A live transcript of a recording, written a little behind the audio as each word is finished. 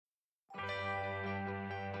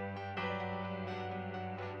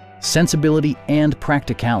Sensibility and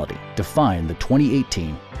practicality define the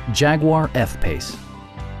 2018 Jaguar F-Pace.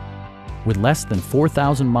 With less than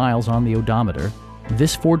 4,000 miles on the odometer,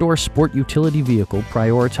 this four-door sport utility vehicle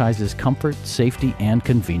prioritizes comfort, safety, and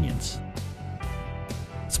convenience.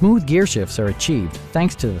 Smooth gear shifts are achieved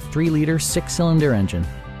thanks to the 3-liter 6-cylinder engine,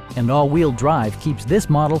 and all-wheel drive keeps this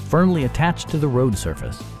model firmly attached to the road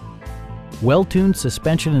surface. Well-tuned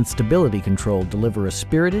suspension and stability control deliver a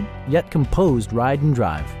spirited yet composed ride and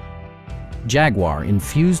drive. Jaguar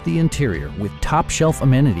infused the interior with top-shelf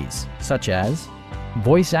amenities such as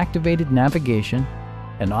voice-activated navigation,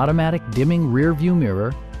 an automatic dimming rear-view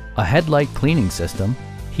mirror, a headlight cleaning system,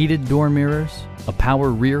 heated door mirrors, a power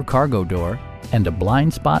rear cargo door, and a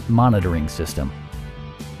blind spot monitoring system.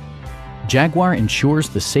 Jaguar ensures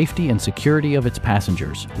the safety and security of its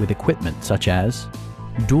passengers with equipment such as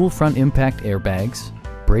dual front impact airbags,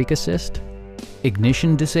 brake assist,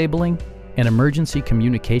 ignition disabling, an emergency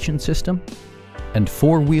communication system, and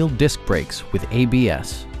 4-wheel disc brakes with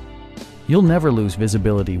ABS. You'll never lose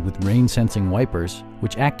visibility with rain-sensing wipers,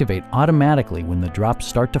 which activate automatically when the drops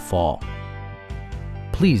start to fall.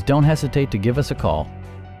 Please don't hesitate to give us a call.